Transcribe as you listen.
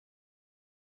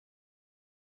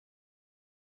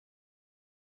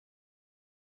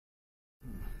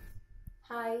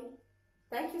Hi,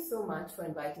 thank you so much for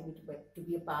inviting me to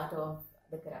be a part of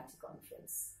the Karachi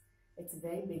conference. It's a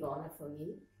very big honor for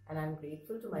me, and I'm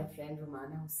grateful to my friend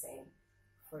Rumana Hussain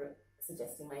for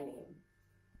suggesting my name.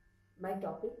 My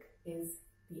topic is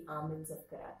the Amils of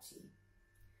Karachi.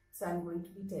 So I'm going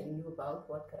to be telling you about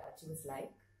what Karachi was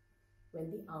like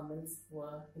when the Amils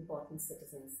were important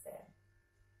citizens there.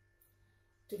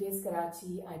 Today's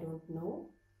Karachi, I don't know.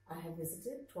 I have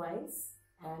visited twice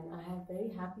and I have very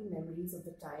happy memories of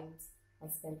the times I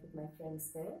spent with my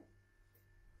friends there.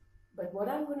 But what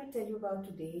I'm going to tell you about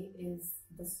today is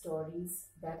the stories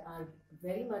that are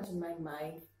very much in my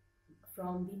mind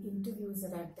from the interviews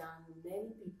that I've done with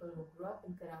many people who grew up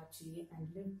in Karachi and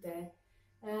lived there,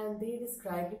 and they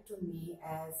described it to me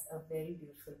as a very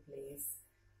beautiful place,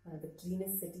 one of the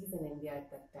cleanest cities in India at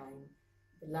that time,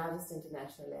 the largest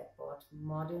international airport,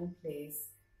 modern place,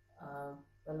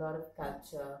 a lot of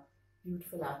culture,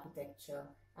 beautiful architecture,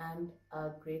 and a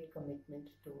great commitment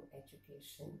to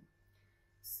education.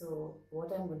 So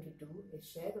what I'm going to do is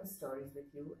share those stories with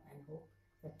you and hope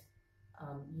that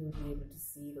you'll be able to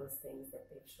see those things that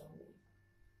they've shown me.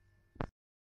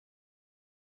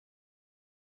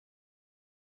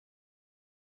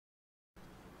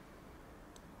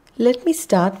 Let me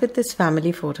start with this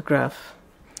family photograph.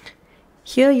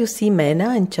 Here you see Maina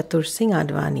and Chatur Singh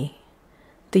Advani.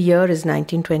 The year is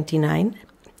 1929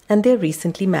 and they're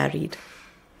recently married.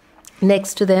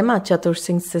 Next to them are Chatur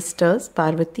Singh's sisters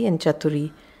Parvati and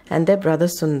Chaturi and their brother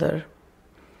Sundar.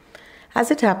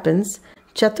 As it happens,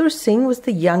 Chatur Singh was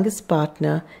the youngest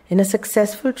partner in a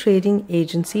successful trading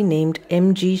agency named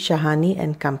M.G. Shahani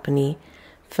and Company,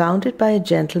 founded by a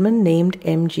gentleman named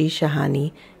M.G.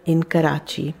 Shahani in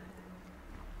Karachi.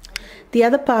 The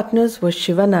other partners were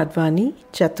Shivan Advani,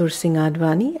 Chatur Singh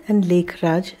Advani and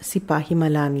Lekhraj Sipahi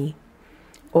Malani.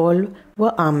 All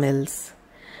were Amils.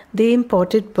 They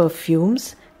imported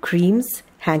perfumes, creams,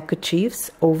 handkerchiefs,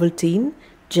 Ovaltine,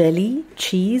 jelly,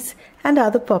 cheese and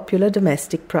other popular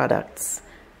domestic products.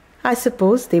 I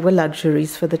suppose they were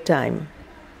luxuries for the time.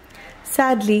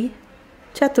 Sadly,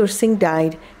 Chatur Singh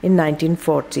died in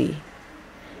 1940.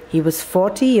 He was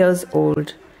 40 years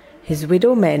old. His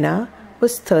widow Maina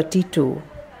was 32.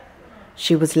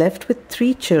 She was left with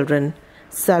 3 children,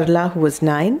 Sarla who was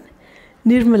 9,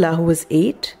 Nirmala who was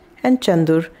 8 and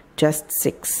Chandur just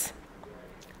 6.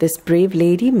 This brave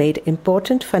lady made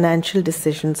important financial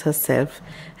decisions herself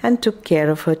and took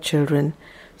care of her children,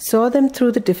 saw them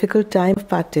through the difficult time of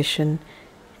partition,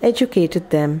 educated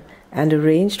them and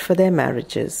arranged for their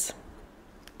marriages.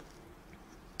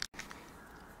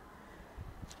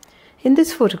 In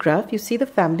this photograph, you see the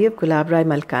family of Gulab Rai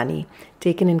Malkani,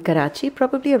 taken in Karachi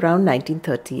probably around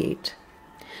 1938.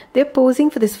 They're posing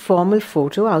for this formal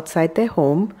photo outside their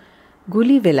home,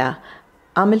 Guli Villa,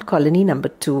 Amil Colony No.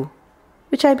 2,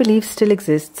 which I believe still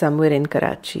exists somewhere in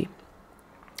Karachi.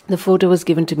 The photo was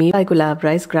given to me by Gulab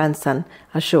Rai's grandson,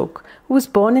 Ashok, who was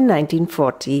born in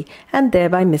 1940 and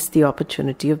thereby missed the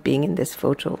opportunity of being in this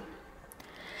photo.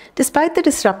 Despite the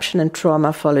disruption and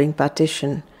trauma following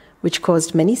partition, which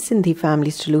caused many Sindhi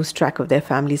families to lose track of their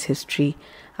family's history,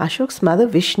 Ashok's mother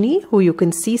Vishni, who you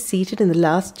can see seated in the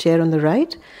last chair on the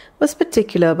right, was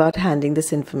particular about handing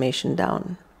this information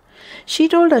down. She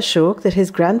told Ashok that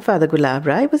his grandfather Gulab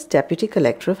Rai was Deputy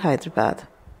Collector of Hyderabad.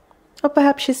 Or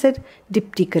perhaps she said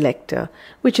Deputy Collector,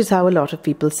 which is how a lot of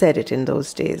people said it in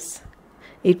those days.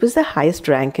 It was the highest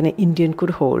rank an Indian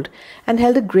could hold and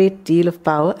held a great deal of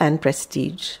power and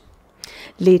prestige.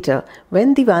 Later,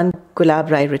 when Diwan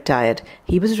Gulab Rai retired,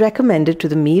 he was recommended to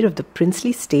the Mir of the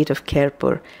princely state of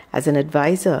Khairpur as an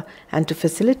advisor and to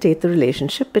facilitate the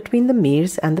relationship between the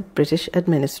Mirs and the British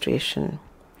administration.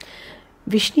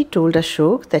 Vishni told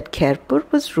Ashok that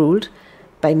Khairpur was ruled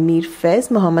by Mir Faiz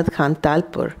Muhammad Khan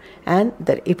Talpur and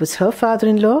that it was her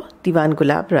father-in-law, Diwan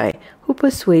Gulab Rai, who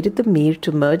persuaded the Mir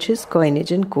to merge his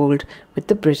coinage and gold with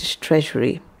the British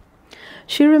treasury.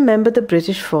 She remembered the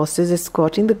British forces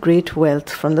escorting the great wealth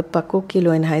from the Pakko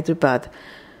Kilo in Hyderabad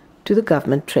to the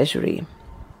government treasury.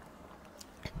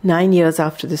 9 years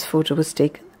after this photo was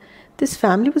taken, this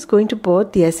family was going to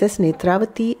board the SS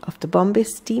Netravati of the Bombay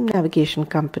Steam Navigation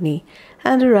Company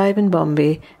and arrive in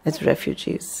Bombay as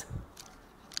refugees.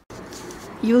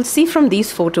 You'll see from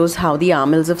these photos how the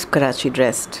Amils of Karachi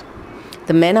dressed.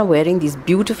 The men are wearing these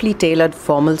beautifully tailored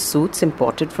formal suits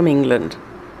imported from England.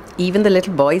 Even the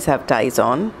little boys have ties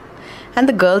on, and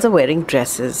the girls are wearing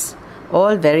dresses,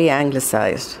 all very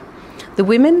anglicized. The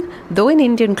women, though in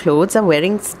Indian clothes, are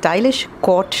wearing stylish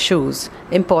court shoes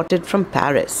imported from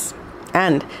Paris.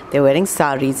 And they're wearing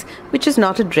saris, which is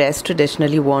not a dress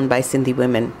traditionally worn by Sindhi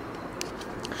women.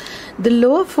 The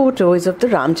lower photo is of the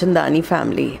Ramchandani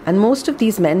family, and most of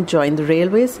these men joined the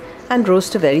railways and rose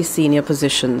to very senior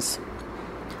positions.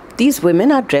 These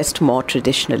women are dressed more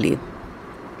traditionally.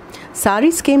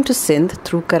 Saris came to Sindh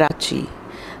through Karachi.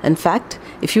 In fact,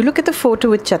 if you look at the photo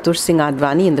with Chatur Singh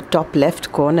Advani in the top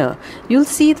left corner, you'll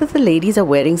see that the ladies are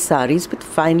wearing saris with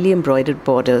finely embroidered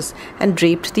borders and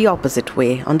draped the opposite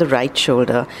way on the right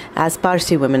shoulder as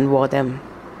Parsi women wore them.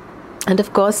 And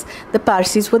of course, the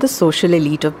Parsis were the social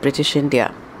elite of British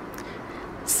India.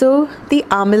 So, the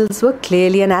Amils were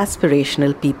clearly an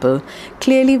aspirational people,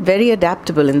 clearly very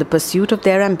adaptable in the pursuit of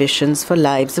their ambitions for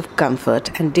lives of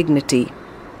comfort and dignity.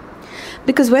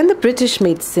 Because when the British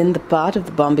made Sindh a part of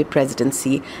the Bombay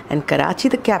Presidency and Karachi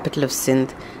the capital of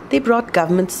Sindh, they brought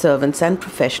government servants and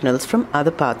professionals from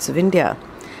other parts of India,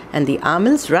 and the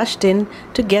Amils rushed in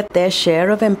to get their share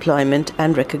of employment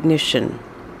and recognition.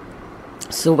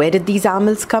 So where did these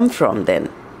Amils come from then?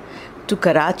 To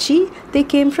Karachi, they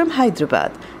came from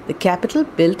Hyderabad, the capital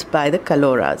built by the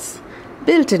Kaloras.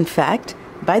 Built, in fact,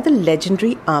 by the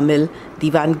legendary Amil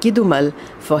Diwan Gidumal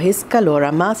for his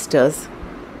Kalora masters,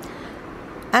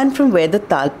 and from where the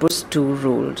Talpurs too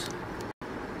ruled.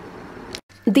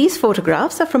 These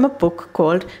photographs are from a book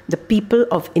called The People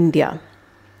of India.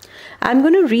 I'm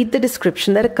going to read the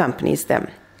description that accompanies them.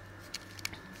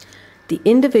 The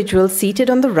individual seated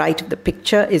on the right of the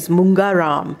picture is Munga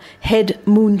Ram, head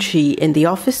Munshi in the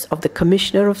office of the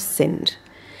Commissioner of Sindh.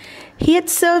 He had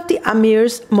served the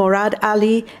Amirs Morad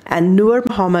Ali and Nur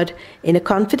Muhammad in a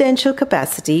confidential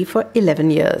capacity for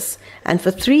 11 years, and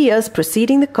for 3 years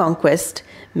preceding the conquest,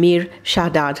 Mir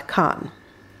Shahdad Khan.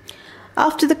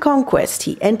 After the conquest,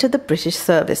 he entered the British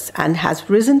service and has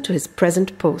risen to his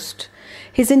present post.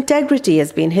 His integrity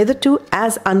has been hitherto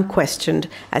as unquestioned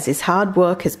as his hard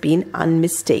work has been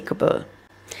unmistakable.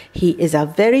 He is a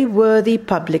very worthy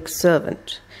public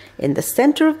servant. In the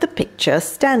center of the picture,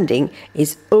 standing,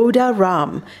 is Oda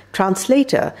Ram,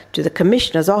 translator to the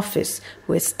Commissioner's office,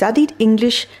 who has studied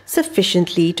English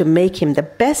sufficiently to make him the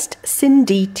best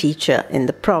Sindhi teacher in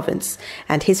the province,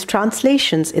 and his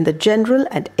translations in the general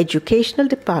and educational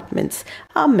departments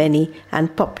are many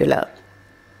and popular.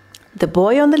 The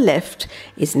boy on the left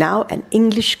is now an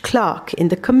English clerk in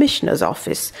the Commissioner's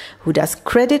office, who does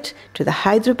credit to the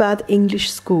Hyderabad English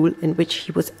school in which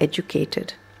he was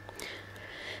educated.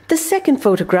 The second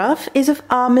photograph is of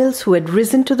Amils who had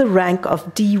risen to the rank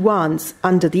of Diwans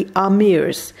under the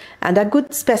Amirs and are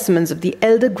good specimens of the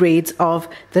elder grades of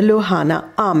the Lohana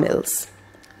Amils.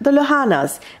 The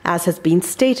Lohanas, as has been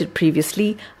stated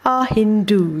previously, are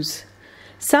Hindus.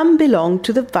 Some belong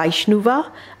to the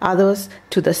Vaishnava, others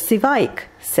to the Sivaik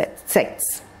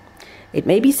sects. It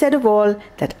may be said of all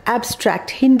that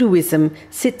abstract Hinduism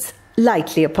sits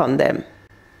lightly upon them.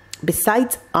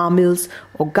 Besides Amils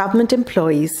or government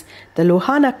employees, the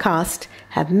Lohana caste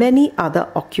have many other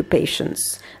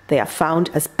occupations. They are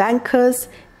found as bankers,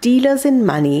 dealers in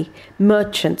money,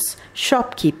 merchants,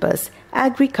 shopkeepers,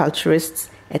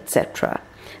 agriculturists, etc.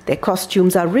 Their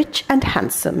costumes are rich and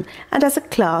handsome, and as a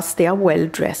class they are well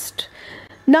dressed.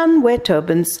 None wear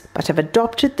turbans, but have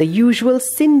adopted the usual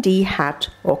Sindhi hat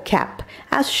or cap,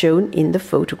 as shown in the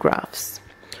photographs.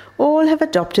 All have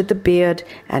adopted the beard,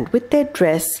 and with their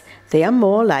dress, they are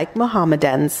more like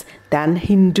Mohammedans than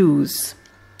Hindus.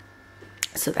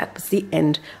 So that was the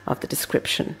end of the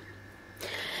description.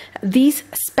 These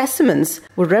specimens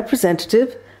were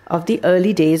representative of the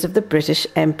early days of the British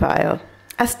Empire.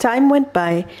 As time went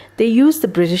by, they used the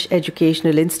British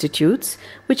educational institutes,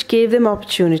 which gave them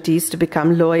opportunities to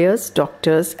become lawyers,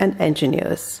 doctors, and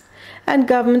engineers. And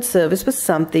government service was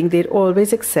something they'd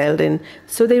always excelled in,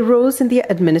 so they rose in the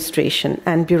administration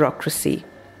and bureaucracy.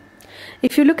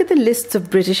 If you look at the lists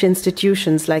of British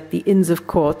institutions like the Inns of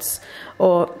Courts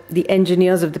or the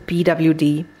engineers of the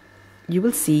PWD, you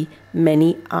will see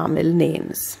many Amil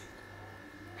names.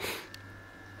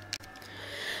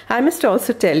 I must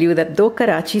also tell you that though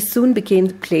Karachi soon became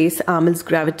the place Amils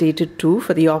gravitated to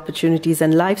for the opportunities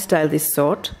and lifestyle they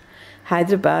sought,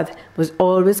 Hyderabad was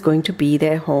always going to be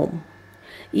their home.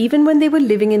 Even when they were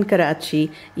living in Karachi,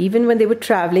 even when they were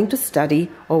travelling to study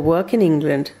or work in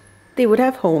England, they would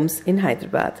have homes in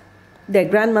Hyderabad. Their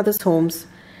grandmother's homes,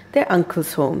 their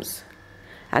uncles' homes.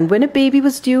 And when a baby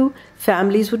was due,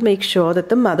 families would make sure that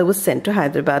the mother was sent to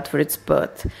Hyderabad for its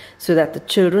birth, so that the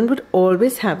children would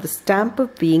always have the stamp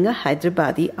of being a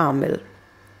Hyderabadi Amil.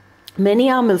 Many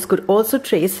Amils could also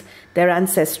trace their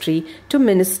ancestry to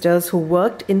ministers who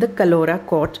worked in the Kalora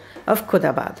court of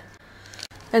Khudabad.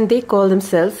 And they call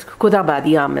themselves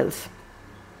Khudabadi Amils.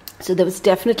 So there was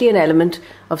definitely an element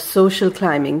of social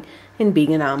climbing in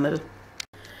being an Amil.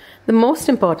 The most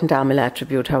important Amil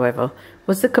attribute, however,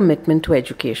 was the commitment to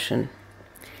education.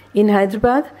 In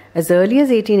Hyderabad, as early as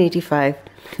 1885,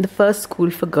 the first school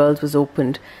for girls was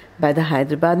opened by the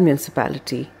Hyderabad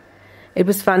municipality. It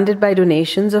was funded by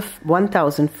donations of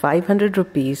 1,500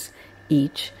 rupees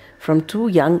each from two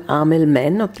young Amil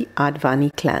men of the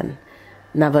Advani clan,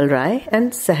 Naval Rai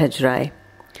and Sahaj Rai,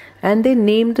 and they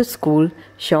named the school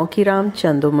Shaukiram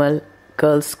Chandomal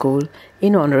Girls' School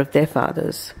in honor of their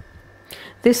fathers.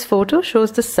 This photo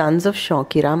shows the sons of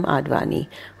Shaukiram Advani,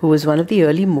 who was one of the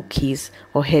early Mukhis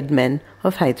or headmen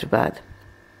of Hyderabad.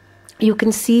 You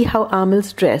can see how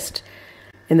Amils dressed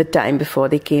in the time before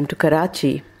they came to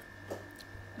Karachi.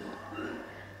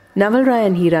 Naval Rai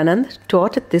and Hiranand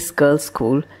taught at this girls'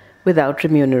 school without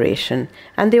remuneration,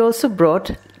 and they also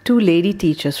brought two lady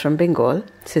teachers from Bengal,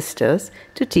 sisters,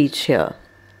 to teach here.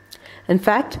 In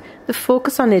fact, the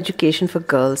focus on education for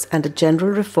girls and a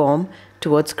general reform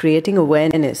towards creating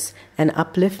awareness and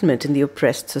upliftment in the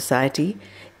oppressed society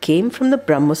came from the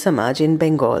Brahmo Samaj in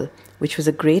Bengal, which was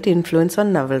a great influence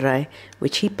on Naval Rai,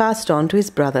 which he passed on to his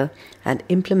brother and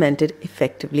implemented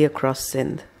effectively across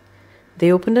Sindh.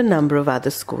 They opened a number of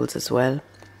other schools as well.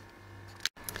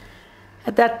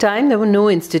 At that time, there were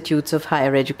no institutes of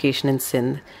higher education in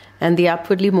Sindh, and the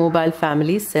upwardly mobile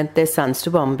families sent their sons to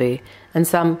Bombay, and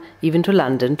some even to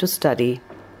London to study.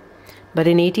 But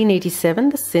in 1887,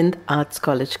 the Sindh Arts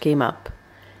College came up,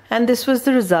 and this was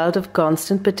the result of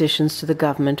constant petitions to the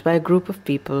government by a group of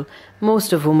people,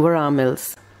 most of whom were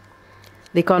Amils.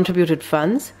 They contributed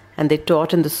funds, and they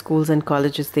taught in the schools and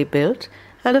colleges they built,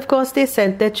 and of course they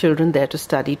sent their children there to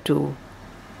study too.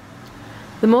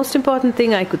 The most important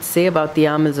thing I could say about the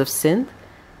Amils of Sindh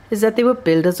is that they were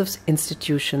builders of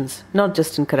institutions, not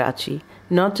just in Karachi,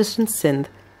 not just in Sindh,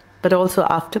 but also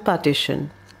after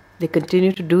partition. They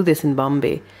continue to do this in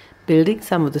Bombay, building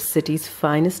some of the city's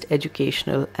finest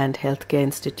educational and healthcare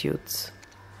institutes.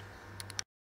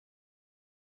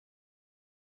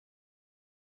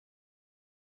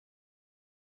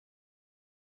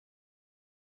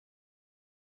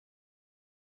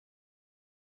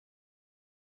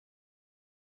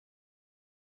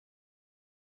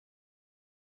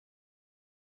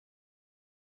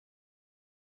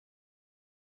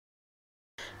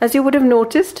 As you would have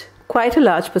noticed, quite a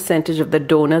large percentage of the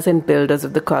donors and builders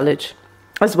of the college,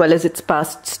 as well as its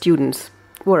past students,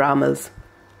 were Amils.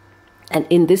 And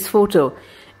in this photo,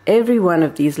 every one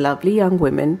of these lovely young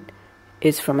women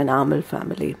is from an Amil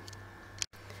family.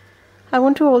 I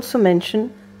want to also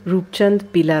mention Roopchand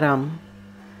Bilaram.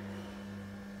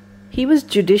 He was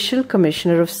Judicial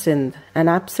Commissioner of Sindh, an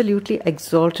absolutely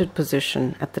exalted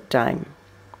position at the time.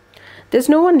 There's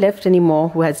no one left anymore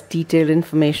who has detailed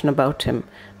information about him,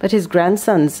 but his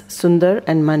grandsons Sundar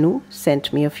and Manu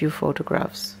sent me a few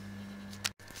photographs.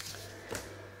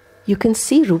 You can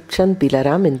see Roopchand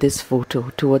Bilaram in this photo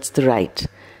towards the right,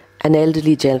 an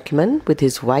elderly gentleman with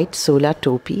his white solar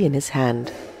topi in his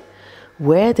hand.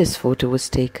 Where this photo was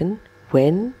taken,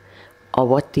 when, or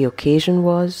what the occasion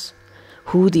was,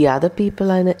 who the other people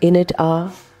in it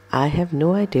are, I have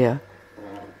no idea.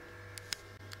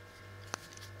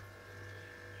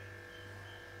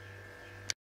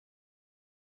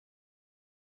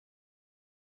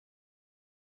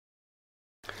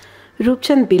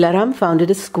 Roopchand Bilaram founded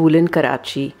a school in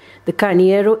Karachi, the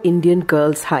Carniero Indian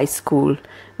Girls High School,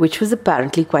 which was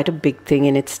apparently quite a big thing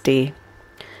in its day.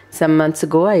 Some months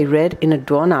ago, I read in a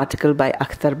Dawn article by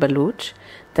Akhtar Baloch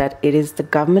that it is the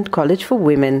government college for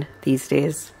women these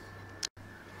days.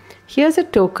 Here's a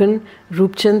token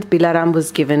Roopchand Bilaram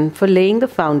was given for laying the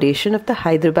foundation of the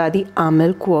Hyderabadi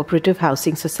Amil Cooperative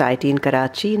Housing Society in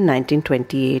Karachi in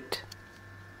 1928.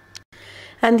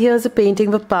 And here's a painting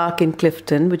of a park in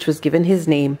Clifton which was given his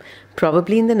name,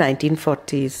 probably in the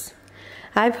 1940s.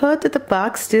 I've heard that the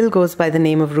park still goes by the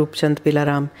name of Roopchand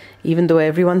Bilaram, even though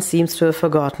everyone seems to have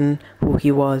forgotten who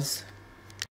he was.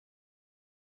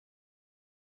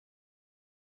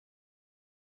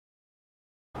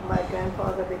 My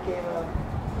grandfather became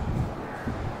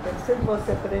when Sindh was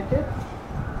separated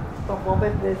from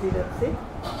Bombay presidency,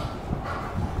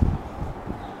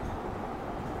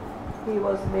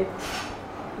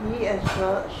 he and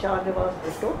Shah Nawaz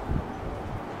Bhutto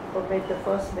were made the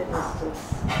first ministers.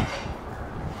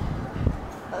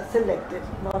 Selected,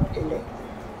 not elected,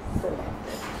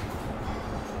 selected.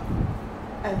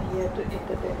 And he had to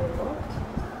entertain a lot.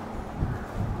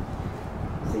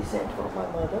 So he sent for my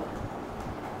mother,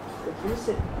 that you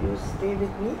stay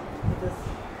with me in this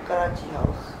Karachi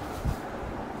house.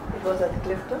 It was at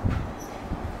Clifton.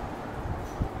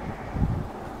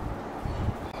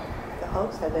 The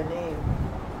house had a name.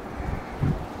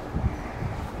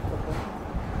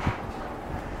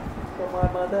 So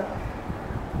my mother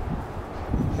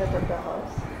set up the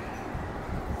house.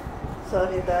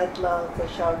 Sorry, that the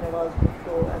Sharnewaz would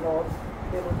go and all.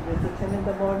 They would visit him in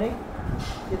the morning.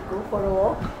 He'd go for a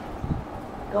walk,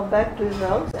 come back to his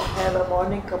house and have a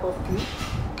morning cup of tea.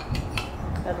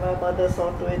 And my mother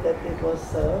saw to it that it was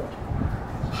served.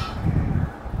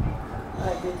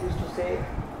 And they used to say,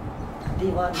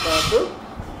 Diwan Babu,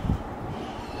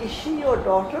 is she your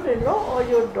daughter-in-law or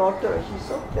your daughter? She's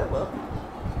so clever.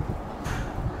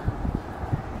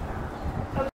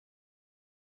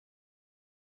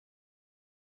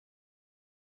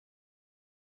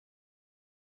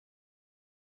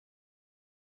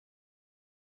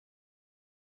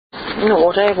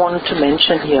 What I want to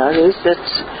mention here is that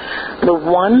the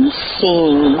one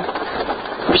scene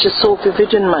which is so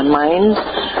vivid in my mind,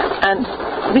 and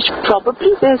which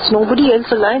probably there's nobody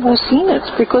else alive who's seen it,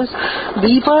 because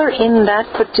we were in that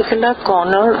particular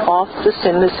corner of the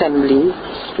Sindh Assembly.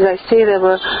 As I say, there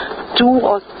were 2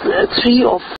 or 3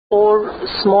 or 4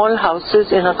 small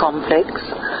houses in a complex.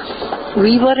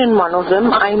 We were in one of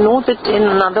them. I know that in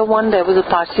another one there was a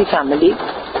Parsi family.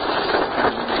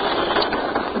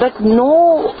 But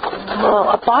no,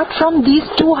 apart from these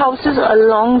 2 houses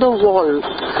along the wall,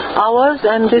 ours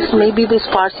and maybe this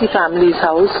Parsi family's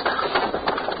house,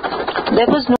 there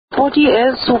was nobody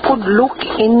else who could look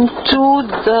into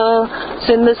the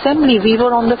Sindh Assembly. We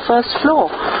were on the first floor.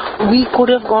 We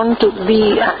did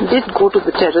go to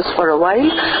the terrace for a while,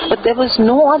 but there was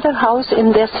no other house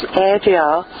in this area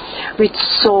which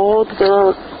saw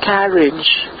the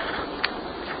carriage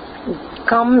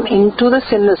come into the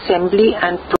Sindh Assembly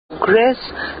and progress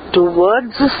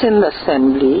towards the Sindh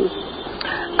Assembly,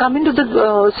 come into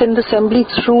the Sindh Assembly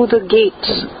through the gate,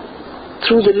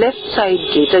 through the left side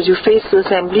gate. As you face the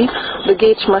assembly, the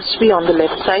gate must be on the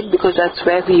left side because that's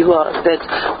where we were, that's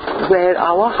where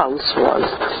our house was,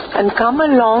 and come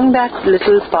along that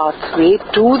little pathway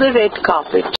to the red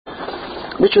carpet,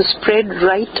 which was spread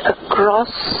right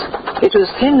across. It was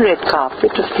thin red carpet,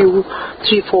 a few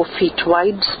 3-4 feet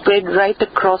wide, spread right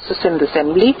across the Sindh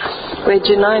Assembly, where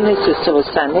Jinnah and his sister were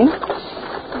standing,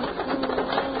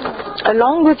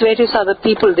 along with various other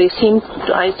people.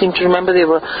 I seem to remember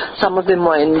some of them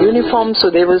were in uniform, so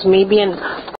there was maybe an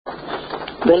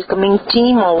welcoming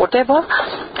team or whatever.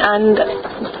 And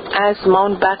as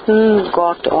Mountbatten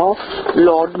got off,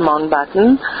 Lord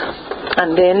Mountbatten,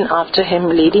 and then after him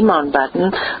Lady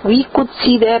Mountbatten, we could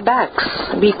see their backs.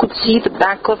 We could see the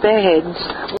back of their heads.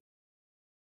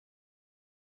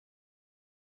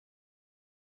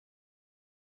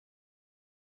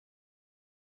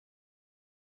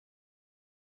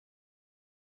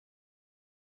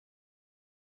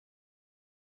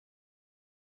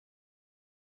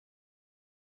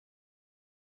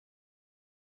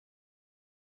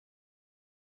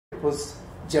 It was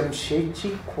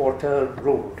Jamshedji Quarter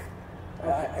Road.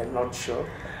 I'm not sure.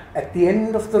 At the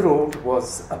end of the road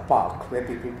was a park where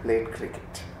people played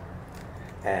cricket.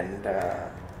 And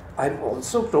I'm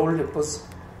also told it was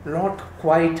not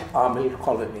quite Amil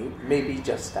colony, maybe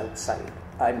just outside.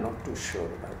 I'm not too sure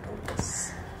about all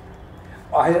this.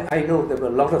 I know there were a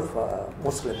lot of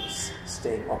Muslims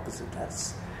staying opposite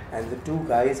us. And the 2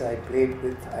 guys I played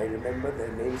with, I remember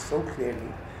their names so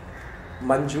clearly,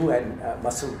 Manju and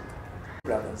Masood,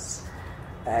 brothers.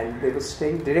 And they were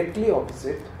staying directly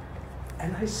opposite.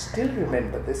 And I still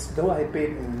remember this, though I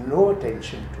paid no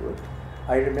attention to it.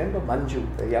 I remember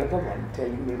Manju, the younger one,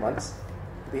 telling me once,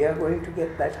 we are going to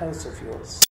get that house of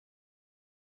yours.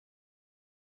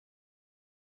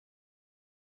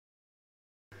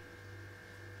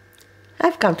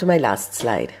 I've come to my last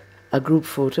slide, a group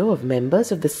photo of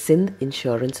members of the Sindh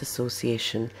Insurance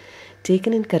Association,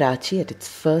 taken in Karachi at its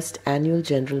first annual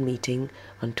general meeting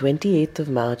on 28th of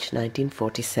March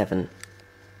 1947.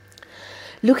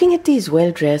 Looking at these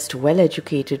well-dressed,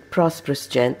 well-educated, prosperous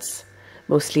gents,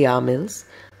 mostly Amils,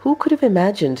 who could have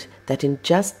imagined that in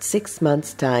just 6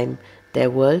 months' time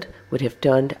their world would have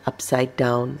turned upside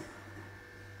down?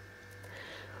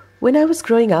 When I was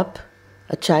growing up,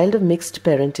 a child of mixed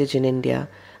parentage in India,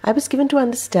 I was given to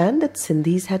understand that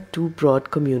Sindhis had 2 broad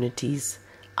communities,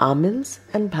 Amils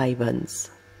and Bhaibans.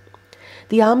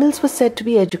 The Amils were said to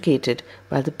be educated,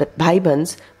 while the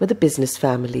Bhaibans were the business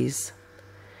families.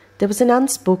 There was an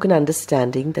unspoken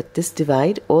understanding that this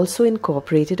divide also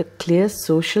incorporated a clear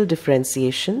social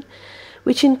differentiation,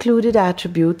 which included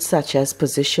attributes such as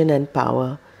position and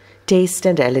power, taste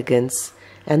and elegance,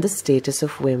 and the status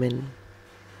of women.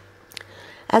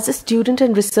 As a student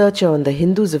and researcher on the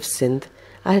Hindus of Sindh,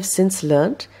 I have since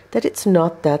learnt that it's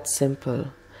not that simple.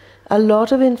 A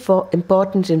lot of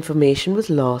important information was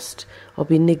lost or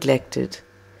been neglected.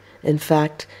 In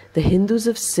fact, the Hindus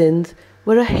of Sindh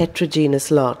were a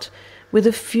heterogeneous lot with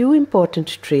a few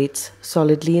important traits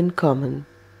solidly in common.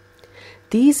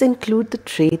 These include the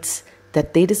traits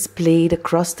that they displayed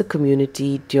across the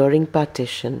community during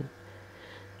partition.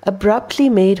 Abruptly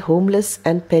made homeless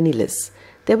and penniless,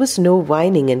 there was no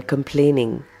whining and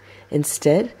complaining.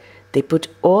 Instead, they put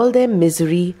all their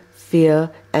misery,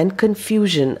 fear, and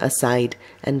confusion aside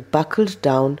and buckled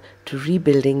down to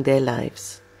rebuilding their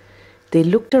lives. They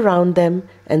looked around them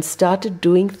and started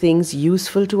doing things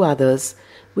useful to others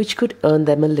which could earn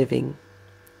them a living.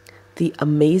 The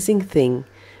amazing thing,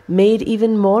 made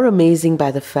even more amazing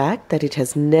by the fact that it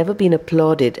has never been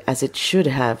applauded as it should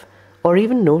have, or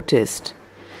even noticed,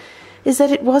 is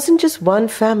that it wasn't just one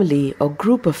family or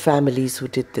group of families who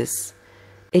did this.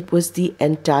 It was the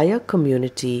entire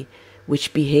community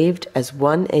which behaved as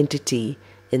one entity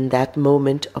in that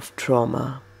moment of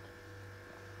trauma.